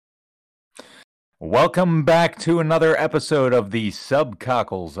Welcome back to another episode of the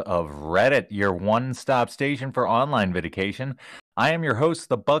Subcockles of Reddit, your one-stop station for online vindication. I am your host,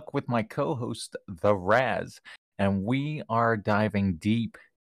 The Buck, with my co-host, The Raz, and we are diving deep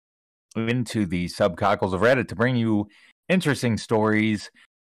into the Subcockles of Reddit to bring you interesting stories.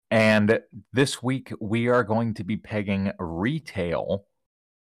 And this week, we are going to be pegging retail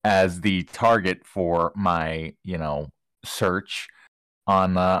as the target for my, search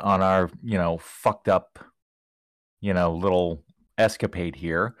on our fucked up little escapade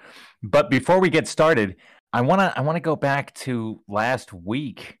here. But before we get started, I want to go back to last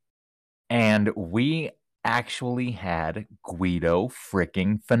week, and we actually had Guido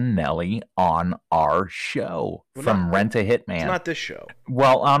freaking Finelli on our show from Rent a Hitman. It's not this show.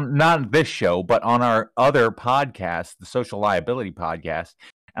 Well, not this show, but on our other podcast, the Social Liability Podcast.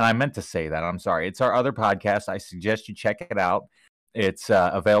 And I meant to say that. I'm sorry. It's our other podcast. I suggest you check it out. It's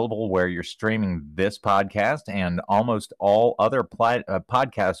available where you're streaming this podcast and almost all other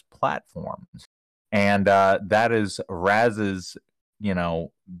podcast platforms. And that is Raz's,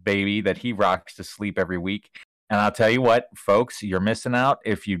 baby that he rocks to sleep every week. And I'll tell you what, folks, you're missing out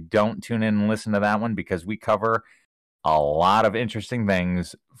if you don't tune in and listen to that one, because we cover a lot of interesting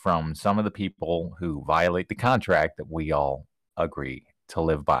things from some of the people who violate the contract that we all agree to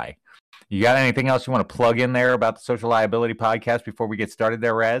live by. You got anything else you want to plug in there about the Social Liability Podcast before we get started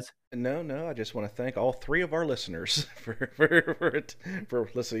there, Raz? No. I just want to thank all three of our listeners for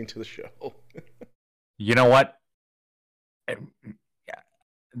listening to the show. You know what?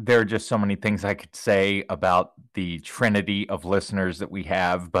 There are just so many things I could say about the trinity of listeners that we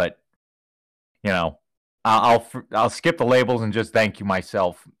have, but I'll skip the labels and just thank you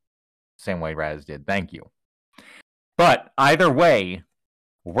myself, same way Raz did. Thank you. But either way,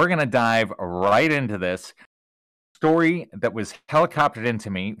 we're going to dive right into this story that was helicoptered into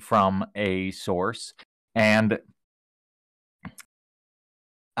me from a source, and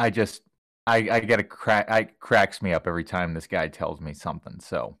I get a crack. It cracks me up every time this guy tells me something.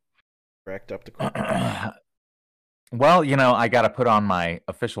 So, cracked up the well, I got to put on my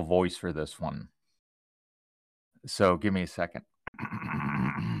official voice for this one. So, give me a second.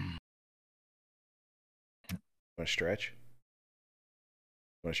 Want to stretch?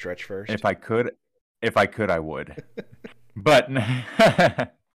 Want to stretch first? If I could, I would. But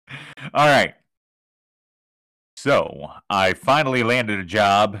all right. So I finally landed a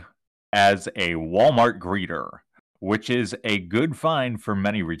job as a Walmart greeter, which is a good find for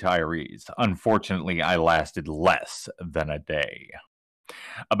many retirees. Unfortunately, I lasted less than a day.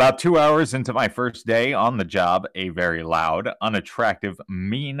 About 2 hours into my first day on the job, a very loud, unattractive,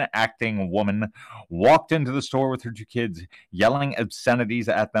 mean-acting woman walked into the store with her two kids, yelling obscenities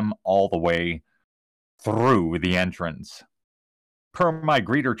at them all the way through the entrance. Per my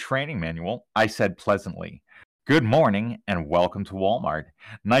greeter training manual, I said pleasantly, "Good morning and welcome to Walmart.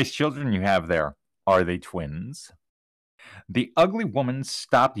 Nice children you have there. Are they twins?" The ugly woman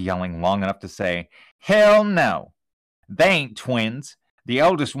stopped yelling long enough to say, "Hell no. They ain't twins. The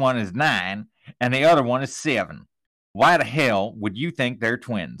oldest one is 9, and the other one is 7. Why the hell would you think they're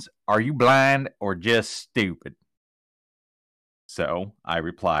twins? Are you blind or just stupid?" So I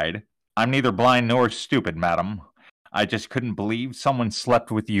replied, "I'm neither blind nor stupid, madam. I just couldn't believe someone slept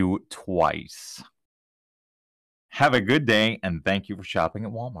with you twice. Have a good day, and thank you for shopping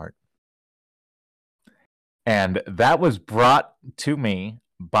at Walmart." And that was brought to me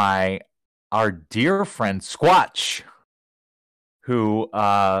by our dear friend Squatch, who,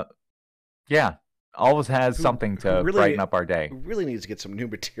 always has something to brighten up our day. Really needs to get some new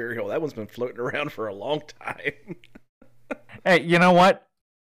material. That one's been floating around for a long time. Hey, you know what?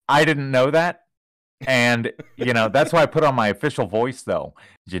 I didn't know that. And, that's why I put on my official voice, though.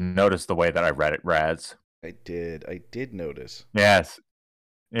 Did you notice the way that I read it, Raz? I did notice. Yes.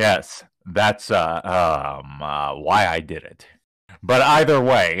 That's why I did it. But either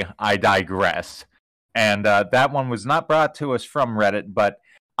way, I digress. And that one was not brought to us from Reddit, but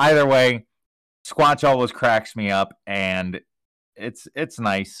either way, Squatch always cracks me up, and it's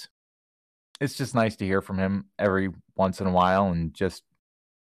nice. It's just nice to hear from him every once in a while and just,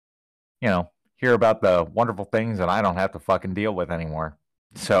 hear about the wonderful things that I don't have to fucking deal with anymore.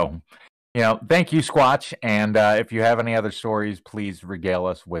 So, thank you, Squatch, and if you have any other stories, please regale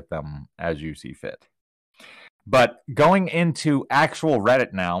us with them as you see fit. But going into actual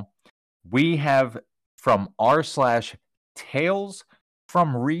Reddit now, we have from r/Tales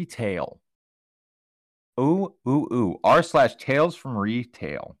from Retail. r/Tales from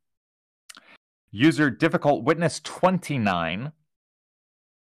Retail. User Difficult Witness 29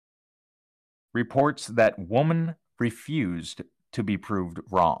 reports that woman refused to be proved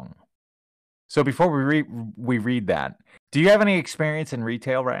wrong. So before we read that, do you have any experience in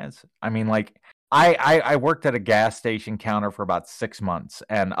retail, Raz? I mean, like I worked at a gas station counter for about 6 months,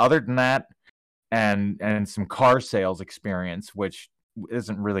 and other than that, and some car sales experience, which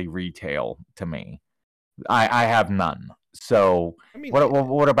isn't really retail to me. I have none. So I mean,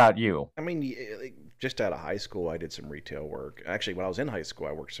 what about you? like, just out of high school, I did some retail work. Actually, when I was in high school,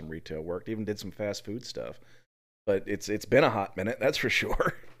 I worked some retail work. Even did some fast food stuff. But it's been a hot minute, that's for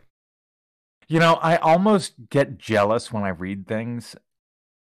sure. You know, I almost get jealous when I read things.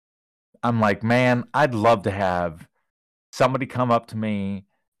 I'm like, man, I'd love to have somebody come up to me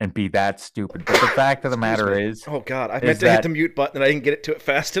and be that stupid. But the fact of the Excuse matter me. is, Oh God, I is meant to hit that the mute button and I didn't get it to it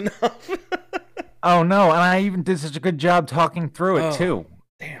fast enough. oh no, and I even did such a good job talking through it Oh, too.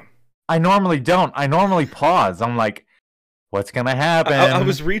 damn. I normally don't. I normally pause. I'm like, what's gonna happen? I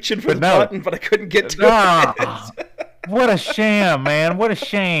was reaching for But the no. button, but I couldn't get to Ah, it. what a shame, man. What a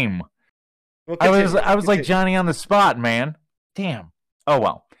shame. Well, I was continue, like Johnny on the spot, man. Damn. Oh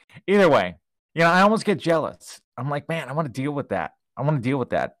well. Either way, you know, I almost get jealous. I'm like, man, I want to deal with that. I want to deal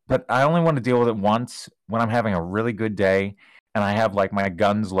with that. But I only want to deal with it once when I'm having a really good day and I have like my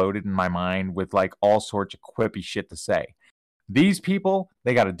guns loaded in my mind with like all sorts of quippy shit to say. These people,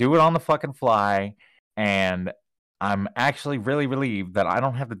 they got to do it on the fucking fly. And I'm actually really relieved that I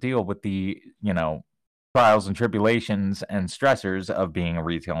don't have to deal with the, you know, trials and tribulations and stressors of being a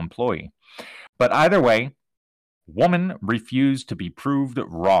retail employee. But either way, woman refused to be proved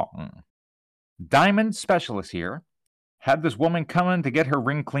wrong. Diamond specialist here had this woman come in to get her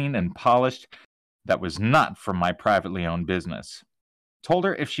ring cleaned and polished that was not from my privately owned business. Told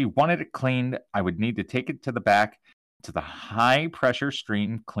her if she wanted it cleaned, I would need to take it to the back to the high pressure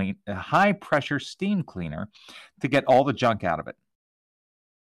steam cleaner to get all the junk out of it.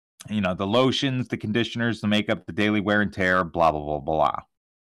 You know, the lotions, the conditioners, the makeup, the daily wear and tear, blah blah blah blah.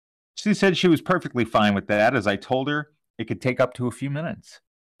 She said she was perfectly fine with that, as I told her it could take up to a few minutes.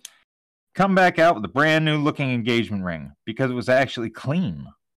 Come back out with a brand new looking engagement ring because it was actually clean.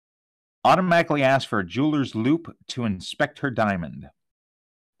 Automatically asked for a jeweler's loupe to inspect her diamond.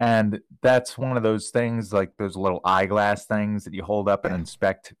 And that's one of those things, like those little eyeglass things that you hold up and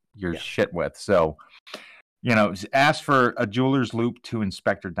inspect your shit with. So, you know, asked for a jeweler's loupe to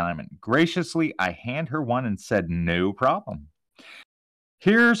inspect her diamond. Graciously, I hand her one and said, no problem.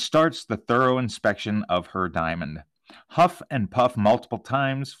 Here starts the thorough inspection of her diamond. Huff and puff multiple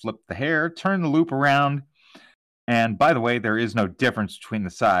times, flip the hair, turn the loupe around. And by the way, there is no difference between the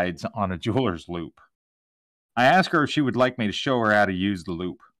sides on a jeweler's loupe. I ask her if she would like me to show her how to use the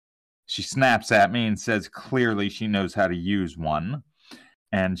loupe. She snaps at me and says clearly she knows how to use one,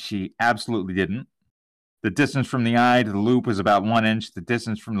 and she absolutely didn't. The distance from the eye to the loupe is about 1 inch. The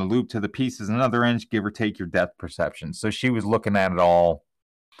distance from the loupe to the piece is another inch, give or take your depth perception. So she was looking at it all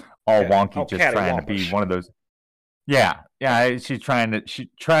wonky, just trying to be one of those. Yeah, she's trying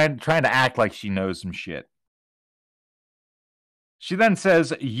to act like she knows some shit. She then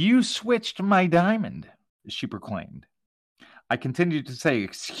says, "You switched my diamond," she proclaimed. I continued to say,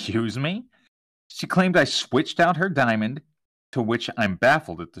 "Excuse me?" She claimed I switched out her diamond, to which I'm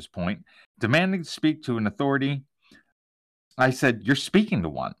baffled at this point, demanding to speak to an authority. I said, "You're speaking to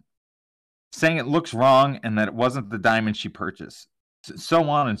one," saying it looks wrong and that it wasn't the diamond she purchased, so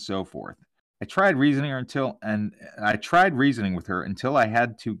on and so forth. I tried reasoning with her until I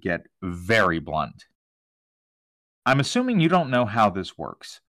had to get very blunt. I'm assuming you don't know how this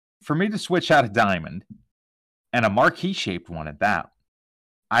works. For me to switch out a diamond, and a marquee-shaped one at that,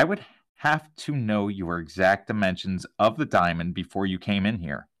 I would have to know your exact dimensions of the diamond before you came in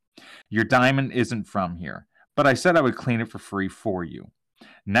here. Your diamond isn't from here, but I said I would clean it for free for you.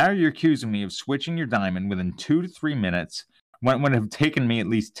 Now you're accusing me of switching your diamond within 2 to 3 minutes, when it would have taken me at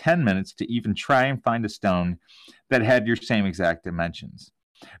least 10 minutes to even try and find a stone that had your same exact dimensions.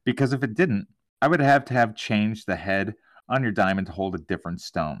 Because if it didn't, I would have to have changed the head on your diamond to hold a different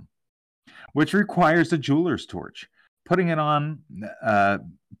stone, which requires a jeweler's torch. Putting it on a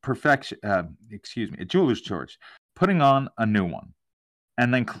jeweler's torch, putting on a new one,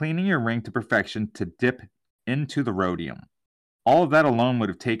 and then cleaning your ring to perfection to dip into the rhodium. All of that alone would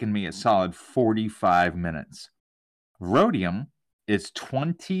have taken me a solid 45 minutes. Rhodium is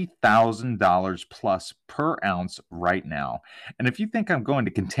 $20,000 plus per ounce right now. And if you think I'm going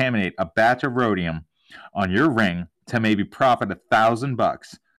to contaminate a batch of rhodium on your ring to maybe profit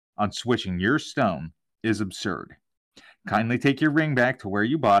 $1,000 on switching your stone is absurd. Kindly take your ring back to where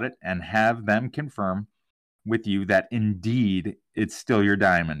you bought it and have them confirm with you that indeed it's still your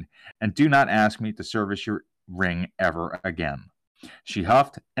diamond. And do not ask me to service your ring ever again. She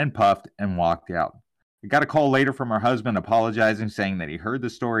huffed and puffed and walked out. I got a call later from her husband apologizing, saying that he heard the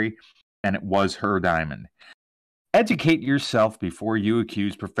story and it was her diamond. Educate yourself before you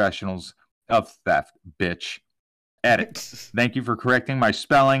accuse professionals of theft, bitch. Edit. Thank you for correcting my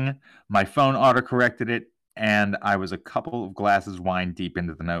spelling. My phone autocorrected it, and I was a couple of glasses wine deep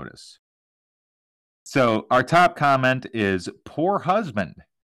into the notice. So our top comment is, poor husband.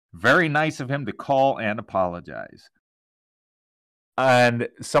 Very nice of him to call and apologize. And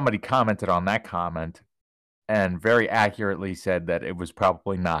somebody commented on that comment and very accurately said that it was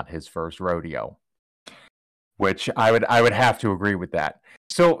probably not his first rodeo, which I would have to agree with that.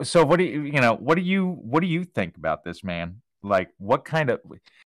 So what do you think about this, man? Like, what kind of,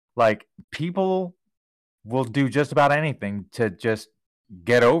 like, people will do just about anything to just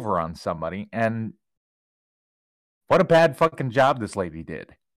get over on somebody, and what a bad fucking job this lady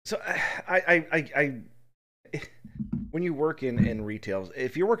did. So I when you work in retail,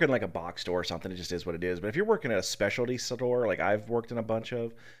 if you're working like a box store or something, it just is what it is. But if you're working at a specialty store, like I've worked in a bunch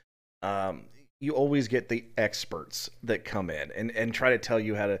of, you always get the experts that come in and try to tell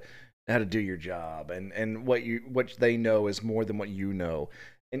you how to do your job, and what they know is more than what you know.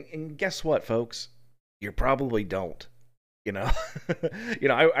 And guess what, folks? You probably don't. You know,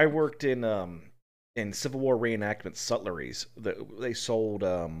 I worked in Civil War reenactment sutleries. They sold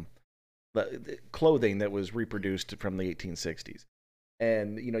the clothing that was reproduced from the 1860s.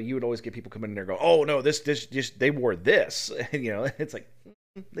 And, you would always get people coming in there and go, oh, no, this just, they wore this. And, it's like,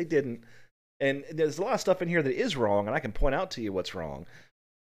 they didn't. And there's a lot of stuff in here that is wrong, and I can point out to you what's wrong.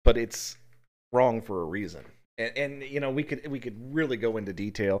 But it's wrong for a reason. And we could really go into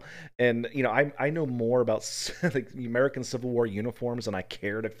detail. And, I know more about like the American Civil War uniforms than I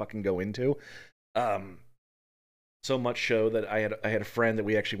care to fucking go into. So much so that I had a friend that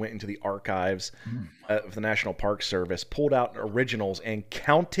we actually went into the archives of the National Park Service, pulled out originals, and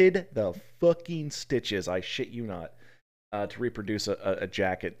counted the fucking stitches, I shit you not, to reproduce a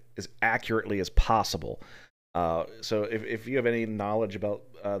jacket as accurately as possible. So if you have any knowledge about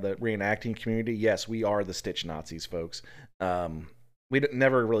the reenacting community, yes, we are the stitch Nazis, folks. We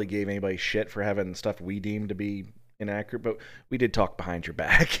never really gave anybody shit for having stuff we deemed to be inaccurate, but we did talk behind your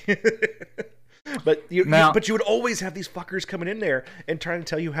back. But you would always have these fuckers coming in there and trying to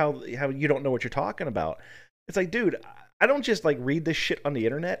tell you how you don't know what you're talking about. It's like, dude, I don't just like read this shit on the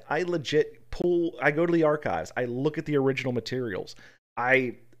internet. I legit I go to the archives. I look at the original materials.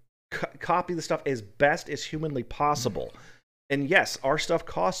 I copy the stuff as best as humanly possible. And yes, our stuff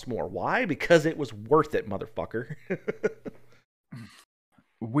costs more. Why? Because it was worth it, motherfucker.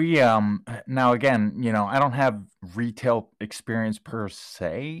 We now again, I don't have retail experience per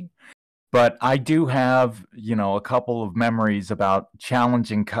se. But I do have, a couple of memories about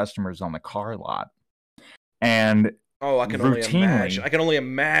challenging customers on the car lot. And I can only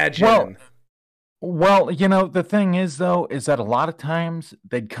imagine. Well, the thing is, though, is that a lot of times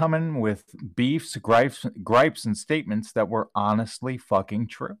they'd come in with beefs, gripes, and statements that were honestly fucking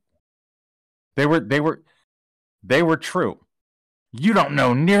true. They were true. You don't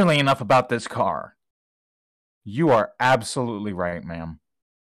know nearly enough about this car. You are absolutely right, ma'am.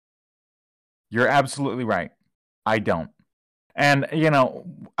 You're absolutely right. I don't. And,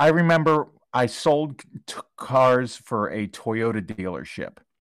 I remember I sold cars for a Toyota dealership.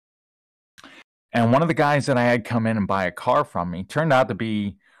 And one of the guys that I had come in and buy a car from me turned out to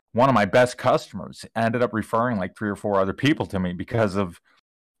be one of my best customers. I ended up referring like 3 or 4 other people to me because of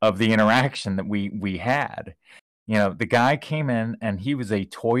the interaction that we had. The guy came in and he was a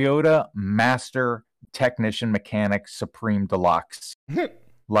Toyota Master Technician Mechanic Supreme Deluxe.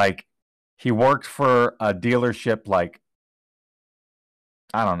 Like, he worked for a dealership like,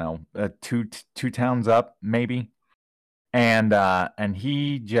 I don't know, two towns up maybe, and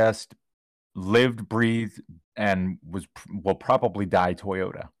he just lived, breathed, and will probably die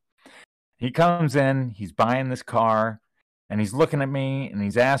Toyota. He comes in, he's buying this car, and he's looking at me and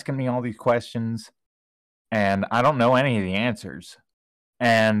he's asking me all these questions, and I don't know any of the answers.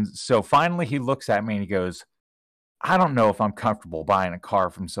 And so finally he looks at me and he goes, I don't know if I'm comfortable buying a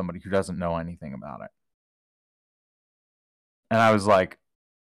car from somebody who doesn't know anything about it. And I was like,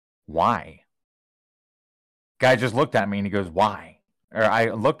 why? Guy just looked at me and he goes, why? Or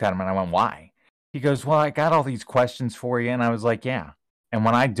I looked at him and I went, why? He goes, well, I got all these questions for you. And I was like, yeah. And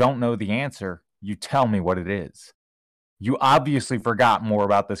when I don't know the answer, you tell me what it is. You obviously forgot more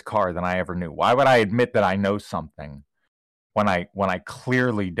about this car than I ever knew. Why would I admit that I know something when I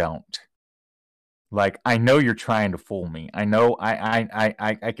clearly don't? Like, I know you're trying to fool me. I know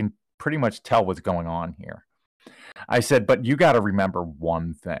I can pretty much tell what's going on here. I said, but you got to remember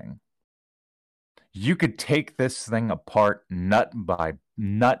one thing. You could take this thing apart nut by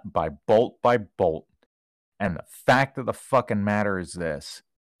bolt by bolt. And the fact of the fucking matter is this.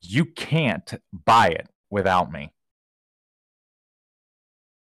 You can't buy it without me.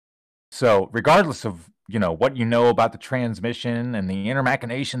 So regardless of, what you know about the transmission and the inner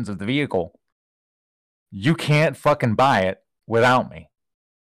machinations of the vehicle, you can't fucking buy it without me.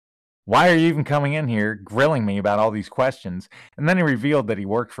 Why are you even coming in here grilling me about all these questions? And then he revealed that he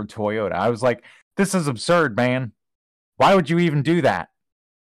worked for Toyota. I was like, this is absurd, man. Why would you even do that?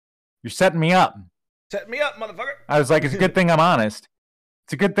 You're setting me up. Set me up, motherfucker. I was like, it's a good thing I'm honest.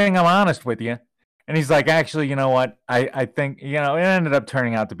 It's a good thing I'm honest with you. And he's like, actually, you know what? I think, it ended up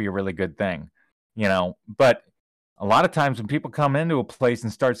turning out to be a really good thing, But a lot of times when people come into a place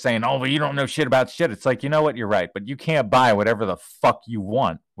and start saying, oh, well, you don't know shit about shit, it's like, you know what? You're right. But you can't buy whatever the fuck you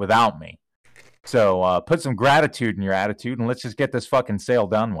want without me. So put some gratitude in your attitude and let's just get this fucking sale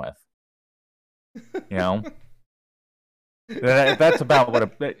done with. That's about what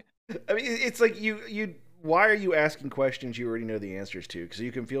I mean, it's like you. Why are you asking questions you already know the answers to? Because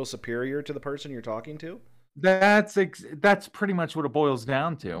you can feel superior to the person you're talking to? That's pretty much what it boils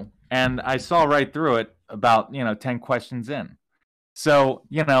down to. And I saw right through it about, 10 questions in. So,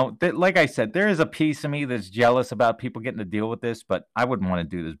 like I said, there is a piece of me that's jealous about people getting to deal with this, but I wouldn't want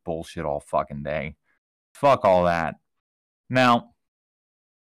to do this bullshit all fucking day. Fuck all that. Now,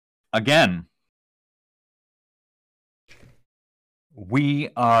 again, we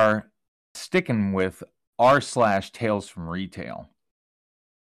are sticking with r/Tales from Retail.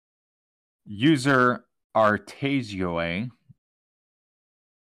 User Artesioe.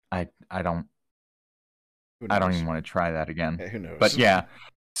 I don't even want to try that again. Who knows? But yeah.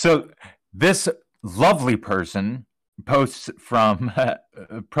 So this lovely person posts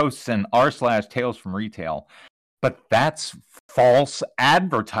in r/Tales from Retail, but that's false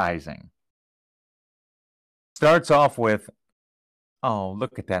advertising. Starts off with, oh,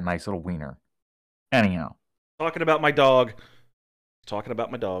 look at that nice little wiener. Anyhow. Talking about my dog.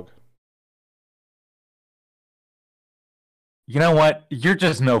 You know what? You're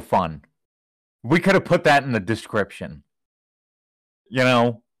just no fun. We could have put that in the description.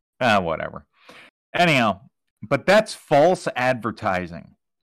 Whatever. Anyhow, but that's false advertising.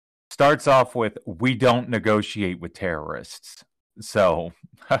 Starts off with, we don't negotiate with terrorists. So,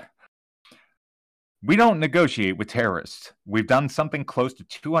 we don't negotiate with terrorists. We've done something close to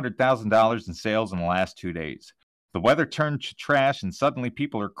 $200,000 in sales in the last 2 days. The weather turned to trash, and suddenly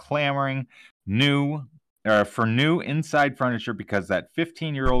people are clamoring for new inside furniture because that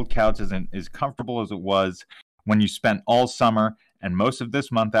 15-year-old couch isn't as comfortable as it was when you spent all summer and most of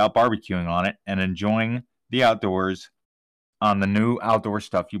this month out barbecuing on it and enjoying the outdoors on the new outdoor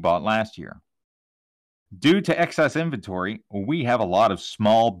stuff you bought last year. Due to excess inventory, we have a lot of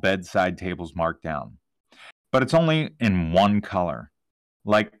small bedside tables marked down. But it's only in one color,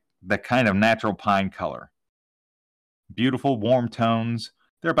 like the kind of natural pine color. Beautiful warm tones.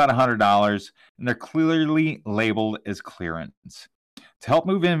 They're about $100, and they're clearly labeled as clearance. To help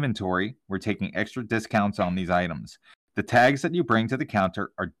move inventory, we're taking extra discounts on these items. The tags that you bring to the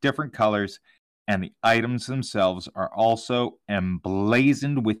counter are different colors, and the items themselves are also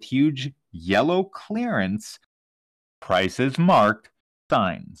emblazoned with huge yellow clearance, prices marked,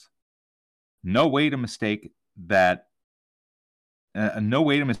 signs. No way to mistake that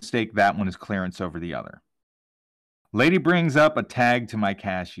one is clearance over the other. Lady brings up a tag to my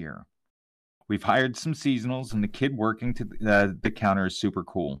cashier. We've hired some seasonals, and the kid working to the counter is super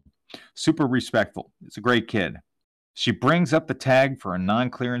cool. Super respectful. It's a great kid. She brings up the tag for a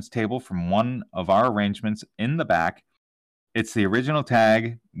non-clearance table from one of our arrangements in the back. It's the original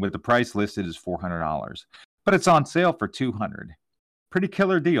tag with the price listed as $400, but it's on sale for $200. Pretty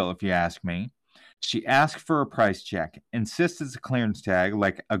killer deal, if you ask me. She asks for a price check, insists it's a clearance tag,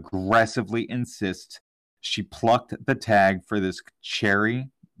 like aggressively insists she plucked the tag for this cherry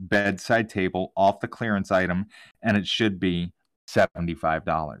bedside table off the clearance item, and it should be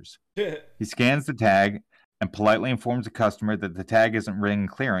 $75. He scans the tag and politely informs the customer that the tag isn't ring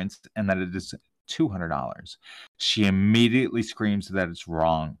clearance and that it is $200. She immediately screams that it's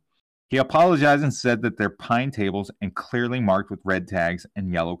wrong. He apologized and said that they're pine tables and clearly marked with red tags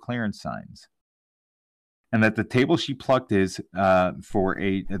and yellow clearance signs. And that the table she plucked is for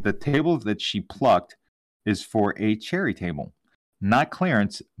a cherry table. Not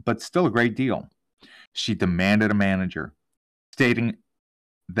clearance, but still a great deal. She demanded a manager, stating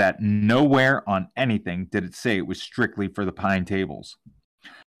that nowhere on anything did it say it was strictly for the pine tables.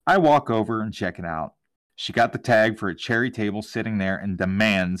 I walk over and check it out. She got the tag for a cherry table sitting there and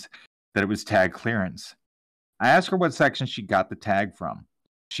demands that it was tag clearance. I ask her what section she got the tag from.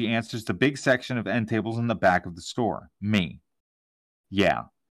 She answers the big section of end tables in the back of the store. Me. Yeah.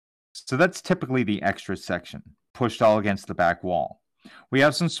 So that's typically the extra section, pushed all against the back wall. We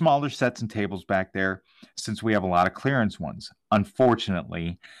have some smaller sets and tables back there since we have a lot of clearance ones.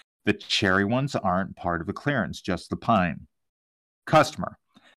 Unfortunately, the cherry ones aren't part of the clearance, just the pine. Customer,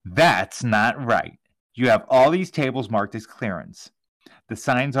 that's not right. You have all these tables marked as clearance. The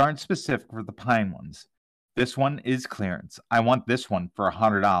signs aren't specific for the pine ones. This one is clearance. I want this one for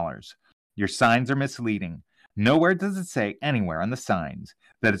 $100. Your signs are misleading. Nowhere does it say anywhere on the signs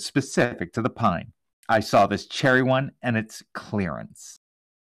that it's specific to the pine. I saw this cherry one and it's clearance.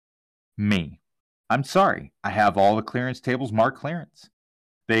 Me. I'm sorry. I have all the clearance tables marked clearance.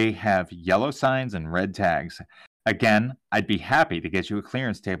 They have yellow signs and red tags. Again, I'd be happy to get you a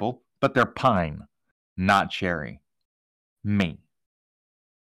clearance table, but they're pine, not cherry. Me.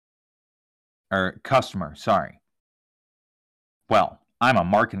 Customer, sorry. Well, I'm a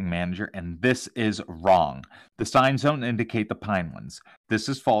marketing manager and this is wrong. The signs don't indicate the pine ones. This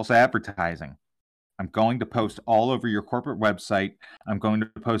is false advertising. I'm going to post all over your corporate website. I'm going to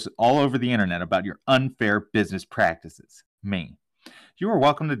post all over the internet about your unfair business practices. Me. You are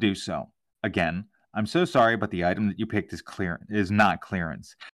welcome to do so. Again, I'm so sorry, but the item that you picked is not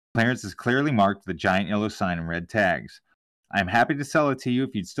clearance. Clearance is clearly marked with a giant yellow sign and red tags. I'm happy to sell it to you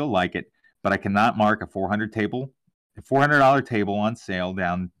if you'd still like it, but I cannot mark a $400 table on sale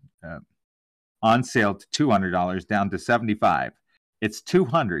to $200 down to $75. It's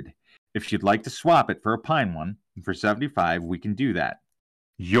 $200. If you'd like to swap it for a pine one for $75, we can do that.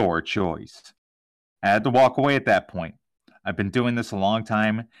 Your choice. I had to walk away at that point. I've been doing this a long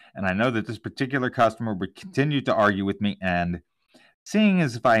time, and I know that this particular customer would continue to argue with me, and seeing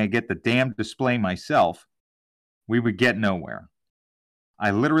as if I get the damn display myself, we would get nowhere.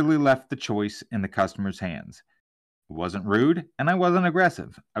 I literally left the choice in the customer's hands. It wasn't rude, and I wasn't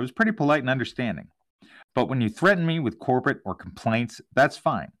aggressive. I was pretty polite and understanding. But when you threaten me with corporate or complaints, that's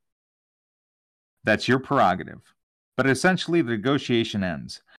fine. That's your prerogative. But essentially, the negotiation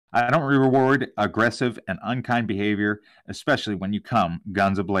ends. I don't reward aggressive and unkind behavior, especially when you come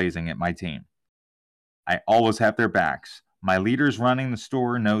guns a-blazing at my team. I always have their backs. My leaders running the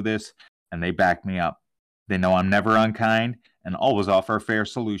store know this, and they back me up. They know I'm never unkind and always offer a fair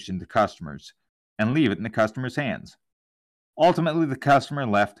solution to customers and leave it in the customer's hands. Ultimately, the customer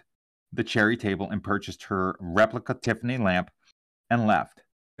left the cherry table and purchased her replica Tiffany lamp and left.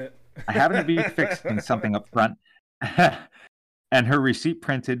 I happened to be fixing something up front, and her receipt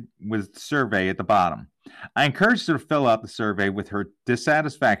printed with survey at the bottom. I encouraged her to fill out the survey with her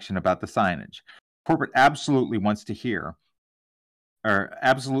dissatisfaction about the signage. Corporate absolutely wants to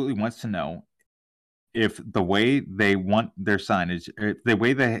know if the way they want their signage, if the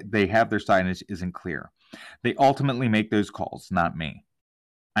way they have their signage isn't clear. They ultimately make those calls, not me.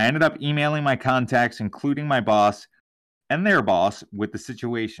 I ended up emailing my contacts, including my boss and their boss, with the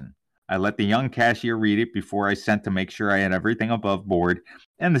situation. I let the young cashier read it before I sent to make sure I had everything above board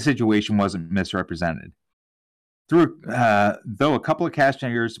and the situation wasn't misrepresented. Though a couple of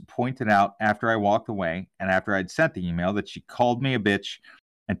cashiers pointed out after I walked away and after I'd sent the email that she called me a bitch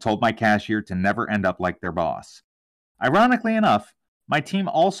and told my cashier to never end up like their boss. Ironically enough, my team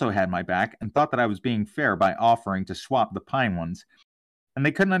also had my back and thought that I was being fair by offering to swap the pine ones, and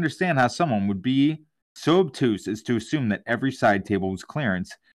they couldn't understand how someone would be so obtuse as to assume that every side table was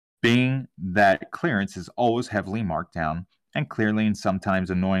clearance, being that clearance is always heavily marked down and clearly and sometimes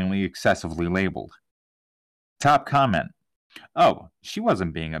annoyingly excessively labeled. Top comment. Oh, she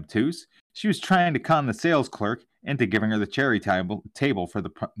wasn't being obtuse. She was trying to con the sales clerk into giving her the cherry table for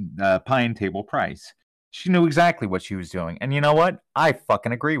the pine table price. She knew exactly what she was doing. And you know what? I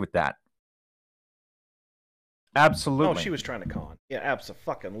fucking agree with that. Absolutely. Oh, she was trying to con. Yeah,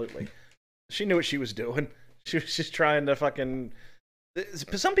 absolutely. She knew what she was doing. She was just trying to fucking...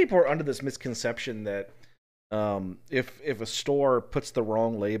 Some people are under this misconception that if a store puts the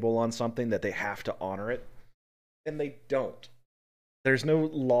wrong label on something, that they have to honor it. And they don't. There's no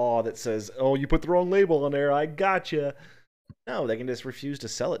law that says, oh, you put the wrong label on there, I gotcha. No, they can just refuse to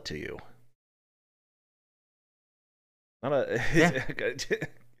sell it to you.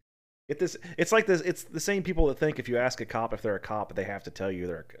 It's like this. It's the same people that think if you ask a cop if they're a cop, they have to tell you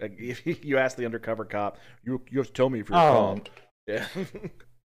they're. If you ask the undercover cop, you have to tell me if you're a cop. Yeah.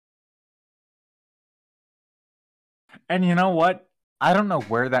 And you know what? I don't know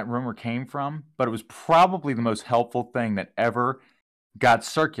where that rumor came from, but it was probably the most helpful thing that ever got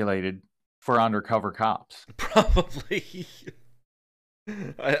circulated for undercover cops. Probably.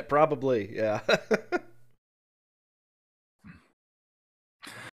 Probably, yeah.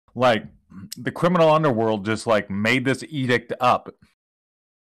 Like, the criminal underworld just, made this edict up.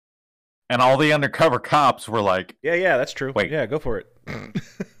 And all the undercover cops were like... Yeah, that's true. Wait. Yeah, go for it.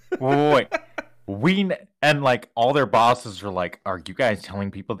 wait. And like all their bosses are like, "Are you guys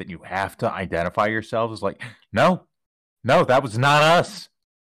telling people that you have to identify yourselves?" Like, no, that was not us.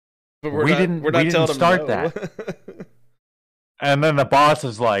 But We we're not didn't telling them start no. that. And then the boss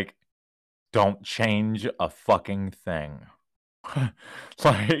is like, "Don't change a fucking thing."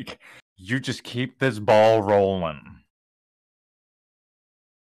 Like, you just keep this ball rolling.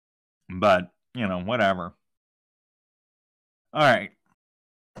 But, whatever. All right.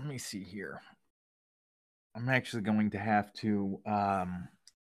 Let me see here. I'm actually going to have to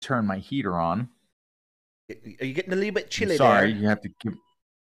turn my heater on. Are you getting a little bit chilly Sorry, there? you have to give.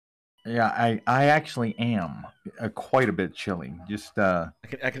 Yeah, I actually am quite a bit chilly. Just I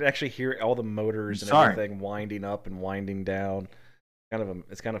can actually hear all the motors and sorry. everything winding up and winding down.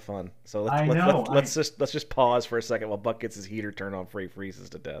 It's kind of fun. So I know. let's just pause for a second while Buck gets his heater turned on before he freezes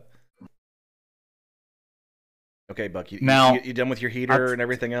to death. Okay, Buck, you done with your heater and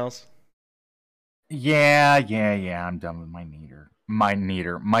everything else? Yeah. I'm done with my heater. My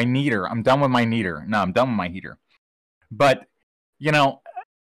heater. I'm done with my heater. No, I'm done with my heater. But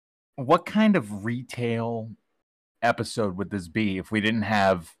what kind of retail episode would this be if we didn't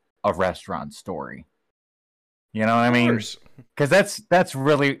have a restaurant story? You know what I mean? Because that's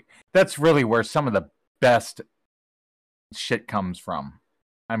really where some of the best shit comes from.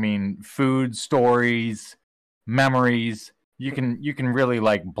 I mean, food stories, memories. You can really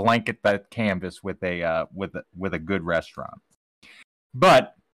like blanket that canvas with a good restaurant.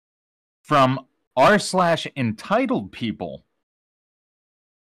 But from r/entitled people,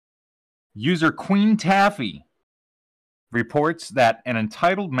 user Queen Taffy reports that an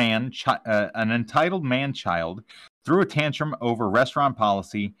entitled man child threw a tantrum over restaurant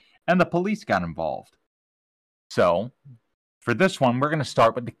policy, and the police got involved. So, for this one, we're going to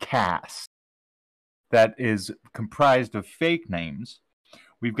start with the cast that is comprised of fake names.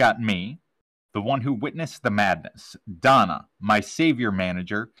 We've got me, the one who witnessed the madness; Donna, my savior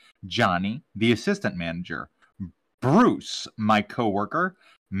manager; Johnny, the assistant manager; Bruce, my coworker;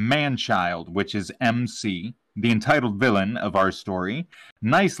 Manchild, which is MC, the entitled villain of our story;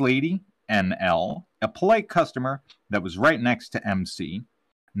 Nice Lady, NL, a polite customer that was right next to MC;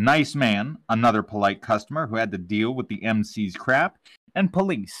 Nice Man, another polite customer who had to deal with the MC's crap; and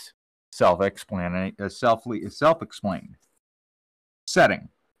Police, self-explained. Setting: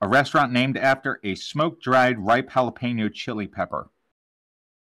 a restaurant named after a smoke-dried ripe jalapeno chili pepper.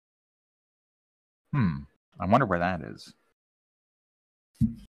 I wonder where that is.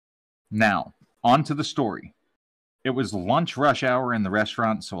 Now, on to the story. It was lunch rush hour in the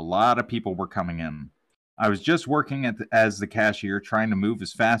restaurant, so a lot of people were coming in. I was just working as the cashier, trying to move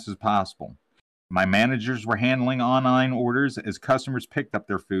as fast as possible. My managers were handling online orders as customers picked up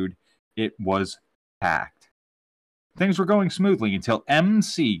their food. It was packed. Things were going smoothly until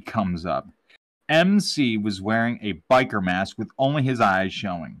MC comes up. MC was wearing a biker mask with only his eyes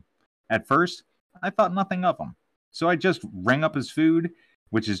showing. At first, I thought nothing of him, so I just rang up his food,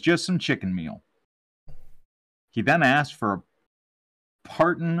 which is just some chicken meal. He then asked for a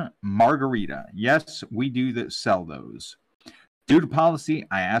Parton margarita. Yes, we do sell those. Due to policy,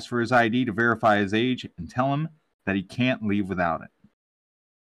 I asked for his ID to verify his age and tell him that he can't leave without it.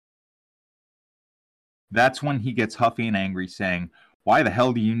 That's when he gets huffy and angry, saying, "Why the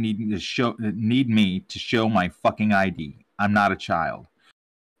hell do you need me to show my fucking ID? I'm not a child."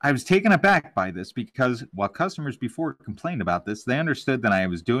 I was taken aback by this because while customers before complained about this, they understood that I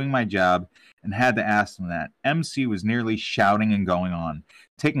was doing my job and had to ask them that. MC was nearly shouting and going on,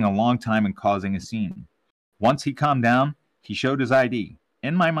 taking a long time and causing a scene. Once he calmed down, he showed his ID.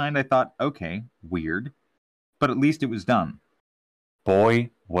 In my mind, I thought, okay, weird, but at least it was done. Boy,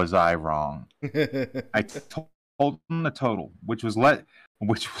 was I wrong. I told him the total, which was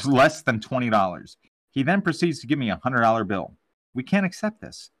less than $20. He then proceeds to give me a $100 bill. We can't accept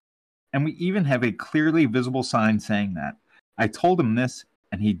this. And we even have a clearly visible sign saying that. I told him this,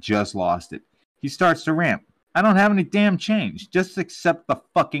 and he just lost it. He starts to rant. I don't have any damn change. Just accept the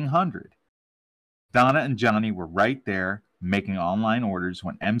fucking 100. Donna and Johnny were right there making online orders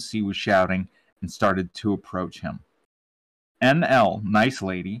when MC was shouting and started to approach him. NL, Nice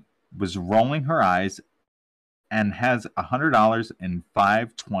Lady, was rolling her eyes and has $100 in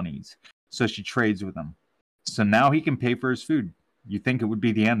 520s, so she trades with him. So now he can pay for his food. You think it would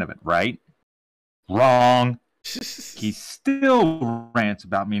be the end of it, right? Wrong. He still rants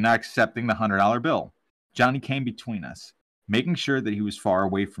about me not accepting the $100 bill. Johnny came between us, making sure that he was far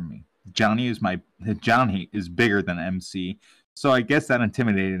away from me. Johnny is bigger than MC, so I guess that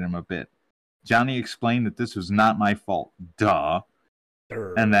intimidated him a bit. Johnny explained that this was not my fault,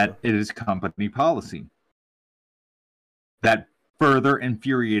 and that it is company policy. That further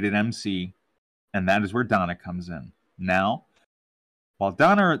infuriated MC, And that is where Donna comes in. Now, while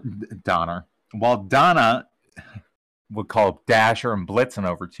Donna would call Dasher and Blitzen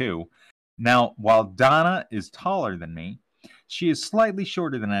over too. Now, while Donna is taller than me, she is slightly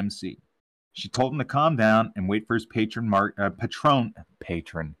shorter than MC. She told him to calm down and wait for his Patron margarita.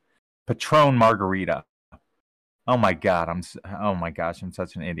 Oh my gosh, I'm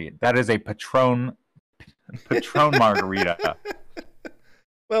such an idiot. That is a Patron margarita.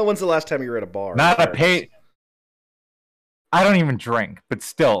 Well, when's the last time you were at a bar? Not a I don't even drink, but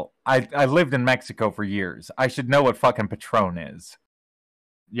still, I lived in Mexico for years. I should know what fucking Patron is.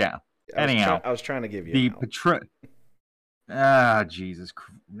 Yeah. Anyhow, I was trying to give you the Patron. Jesus,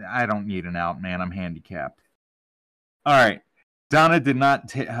 I don't need an out, man. I'm handicapped. All right, Donna did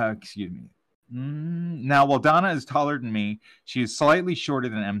not. Excuse me. Now, while Donna is taller than me, she is slightly shorter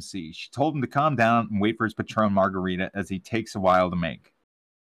than MC. She told him to calm down and wait for his Patron margarita, as he takes a while to make.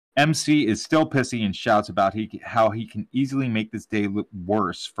 MC is still pissy and shouts about how he can easily make this day look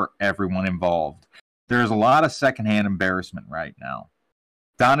worse for everyone involved. There is a lot of secondhand embarrassment right now.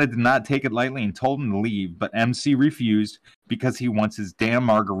 Donna did not take it lightly and told him to leave, but MC refused because he wants his damn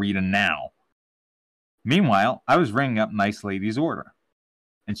margarita now. Meanwhile, I was ringing up Nice Lady's order,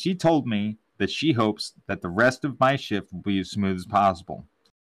 and she told me that she hopes that the rest of my shift will be as smooth as possible.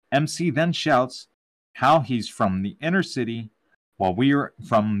 MC then shouts how he's from the inner city while we are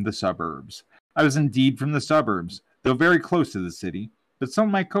from the suburbs. I was indeed from the suburbs, though very close to the city, but some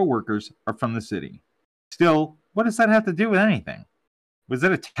of my coworkers are from the city. Still, what does that have to do with anything? Was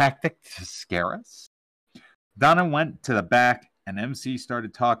it a tactic to scare us? Donna went to the back, and MC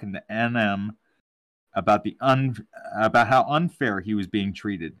started talking to NM about about how unfair he was being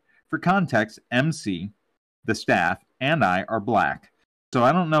treated. For context, MC, the staff, and I are black, so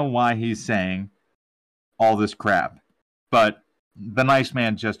I don't know why he's saying all this crap. But the nice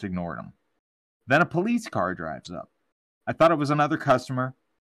man just ignored him. Then a police car drives up. I thought it was another customer,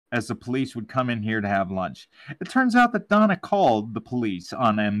 as the police would come in here to have lunch. It turns out that Donna called the police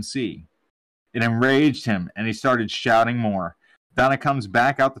on MC. It enraged him, and he started shouting more. Donna comes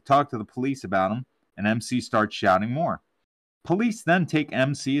back out to talk to the police about him, and MC starts shouting more. Police then take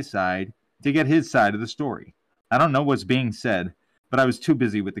MC aside to get his side of the story. I don't know what's being said, but I was too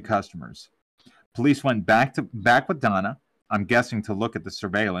busy with the customers. Police went back with Donna, I'm guessing to look at the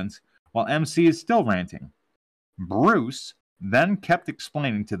surveillance, while MC is still ranting. Bruce then kept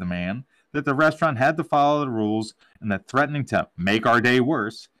explaining to the man that the restaurant had to follow the rules and that threatening to make our day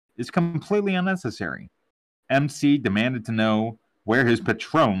worse is completely unnecessary. MC demanded to know where his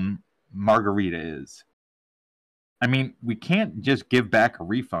Patron margarita is. I mean, we can't just give back a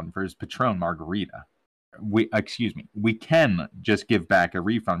refund for his Patron margarita. We can just give back a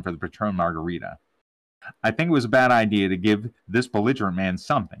refund for the Patron margarita. I think it was a bad idea to give this belligerent man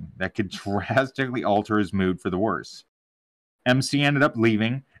something that could drastically alter his mood for the worse. MC ended up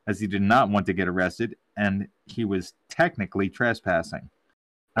leaving as he did not want to get arrested, and he was technically trespassing.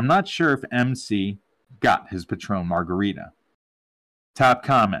 I'm not sure if MC got his Patron margarita. Top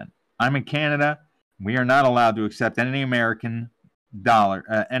comment. I'm in Canada. We are not allowed to accept any American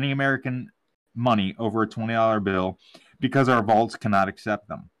money over a $20 bill because our vaults cannot accept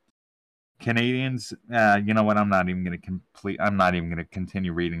them. Canadians, you know what? I'm not even going to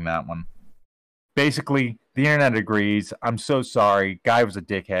continue reading that one. Basically, the internet agrees. I'm so sorry. Guy was a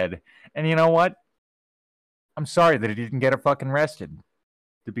dickhead. And you know what? I'm sorry that he didn't get fucking arrested,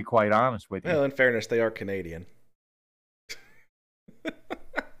 to be quite honest with you. Well, in fairness, they are Canadian.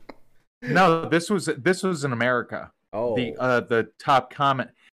 No, this was in America. Oh. The top comment.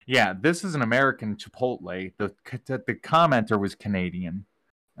 Yeah, this is an American Chipotle. The commenter was Canadian.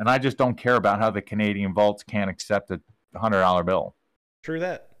 And I just don't care about how the Canadian vaults can't accept a $100 bill. True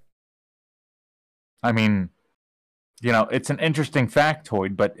that. I mean, you know, it's an interesting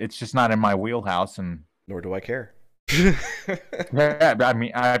factoid, but it's just not in my wheelhouse. And nor do I care. Yeah, I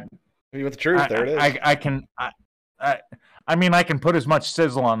mean, with the truth, there it is. I mean, I can put as much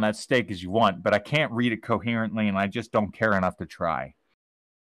sizzle on that steak as you want, but I can't read it coherently, and I just don't care enough to try.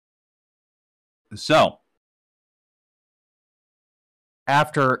 So,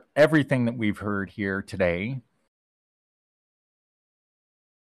 after everything that we've heard here today,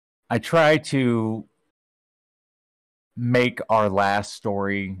 I try to make our last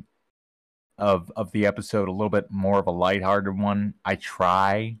story of the episode a little bit more of a lighthearted one. I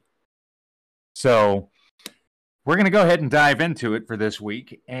try. So we're going to go ahead and dive into it for this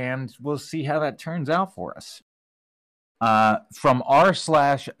week, and we'll see how that turns out for us. From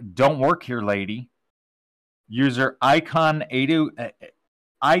r/don't work here lady, user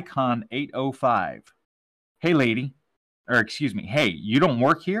icon805. Hey lady, or excuse me, hey, you don't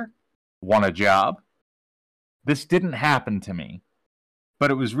work here? Want a job? This didn't happen to me,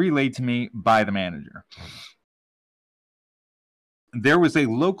 but it was relayed to me by the manager. There was a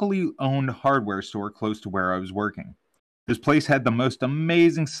locally owned hardware store close to where I was working. This place had the most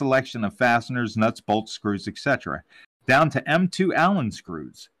amazing selection of fasteners, nuts, bolts, screws, etc., down to M2 Allen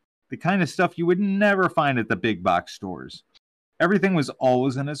screws, the kind of stuff you would never find at the big box stores. Everything was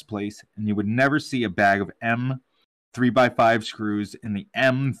always in its place, and you would never see a bag of M 3x5 screws in the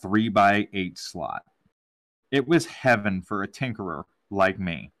M 3x8 slot. It was heaven for a tinkerer like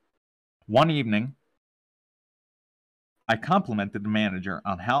me. One evening, I complimented the manager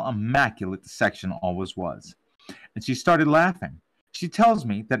on how immaculate the section always was, and she started laughing. She tells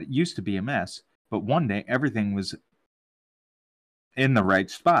me that it used to be a mess, but one day everything was in the right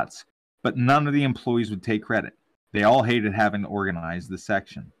spots, but none of the employees would take credit. They all hated having to organize the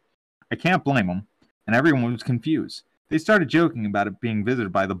section. I can't blame them, and everyone was confused. They started joking about it being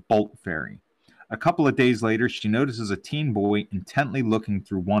visited by the Bolt Fairy. A couple of days later, she notices a teen boy intently looking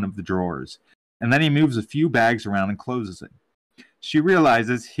through one of the drawers, and then he moves a few bags around and closes it. She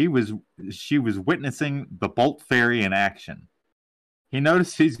realizes she was witnessing the Bolt Fairy in action. He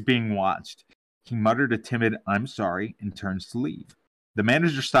noticed he's being watched. He muttered a timid, "I'm sorry," and turns to leave. The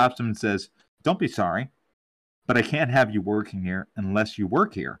manager stops him and says, "Don't be sorry, but I can't have you working here unless you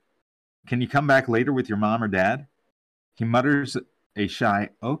work here. Can you come back later with your mom or dad?" He mutters a shy,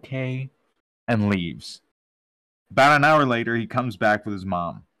 "Okay," and leaves. About an hour later, he comes back with his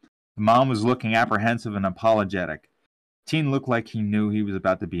mom. The mom was looking apprehensive and apologetic. Teen looked like he knew he was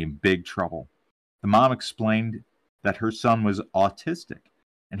about to be in big trouble. The mom explained that her son was autistic,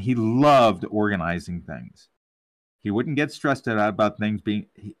 and he loved organizing things. He wouldn't get stressed out about things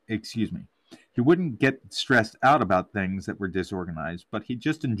He wouldn't get stressed out about things that were disorganized, but he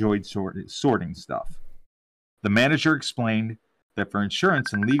just enjoyed sorting stuff. The manager explained that for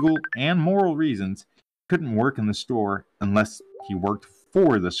insurance and legal and moral reasons, he couldn't work in the store unless he worked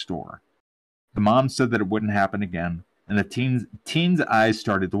for the store. The mom said that it wouldn't happen again, and the teen's eyes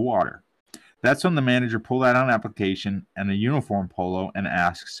started to water. That's when the manager pulled out an application and a uniform polo and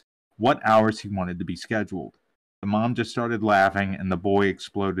asks what hours he wanted to be scheduled. The mom just started laughing, and the boy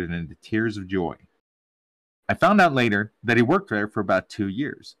exploded into tears of joy. I found out later that he worked there for about 2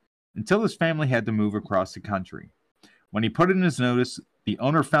 years, until his family had to move across the country. When he put in his notice, the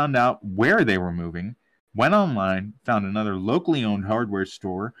owner found out where they were moving, went online, found another locally owned hardware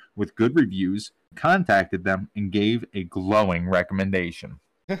store with good reviews, contacted them, and gave a glowing recommendation.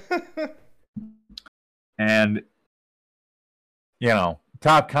 And,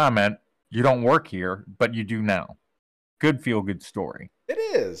 top comment, you don't work here, but you do now. Good feel-good story. It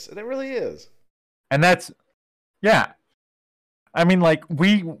is. It really is. And that's, yeah. I mean, like,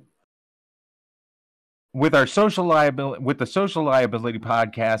 with the social liability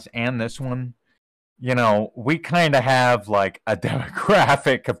podcast and this one, we kind of have like a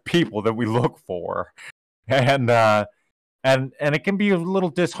demographic of people that we look for. And it can be a little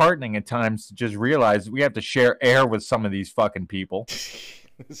disheartening at times to just realize we have to share air with some of these fucking people.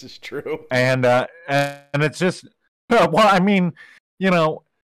 This is true. And it's just, well, I mean,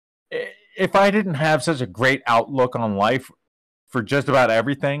 if I didn't have such a great outlook on life for just about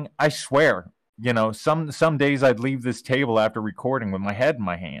everything, I swear, some days I'd leave this table after recording with my head in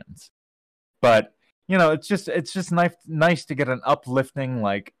my hands. But, it's just nice to get an uplifting,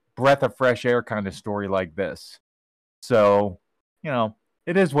 like, breath of fresh air kind of story like this. So,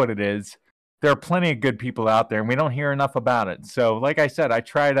 it is what it is. There are plenty of good people out there, and we don't hear enough about it. So, like I said, I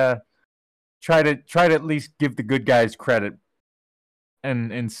try to at least give the good guys credit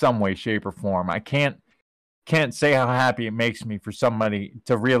in some way, shape, or form. I can't say how happy it makes me for somebody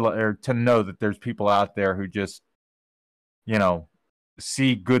to realize or to know that there's people out there who just,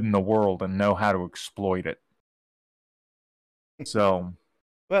 see good in the world and know how to exploit it. So,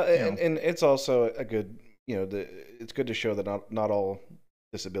 well, and it's also a good, it's good to show that not all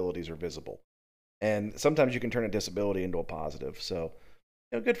disabilities are visible. And sometimes you can turn a disability into a positive. So,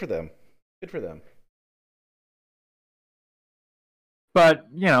 good for them. Good for them. But,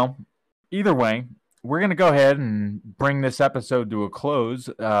 either way, we're going to go ahead and bring this episode to a close.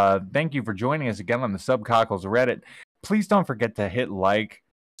 Thank you for joining us again on the Subcockles Reddit. Please don't forget to hit like,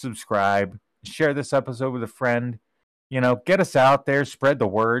 subscribe, share this episode with a friend. Get us out there, spread the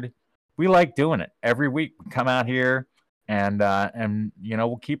word. We like doing it. Every week we come out here and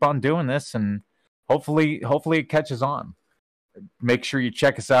we'll keep on doing this, and hopefully it catches on. Make sure you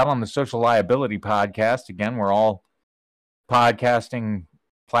check us out on the Social Liability Podcast. Again, we're all podcasting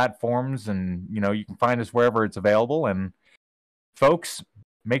platforms, and you can find us wherever it's available. And folks,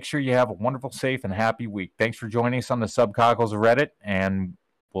 make sure you have a wonderful, safe, and happy week. Thanks for joining us on the Subcockles Reddit, and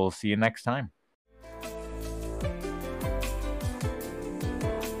we'll see you next time.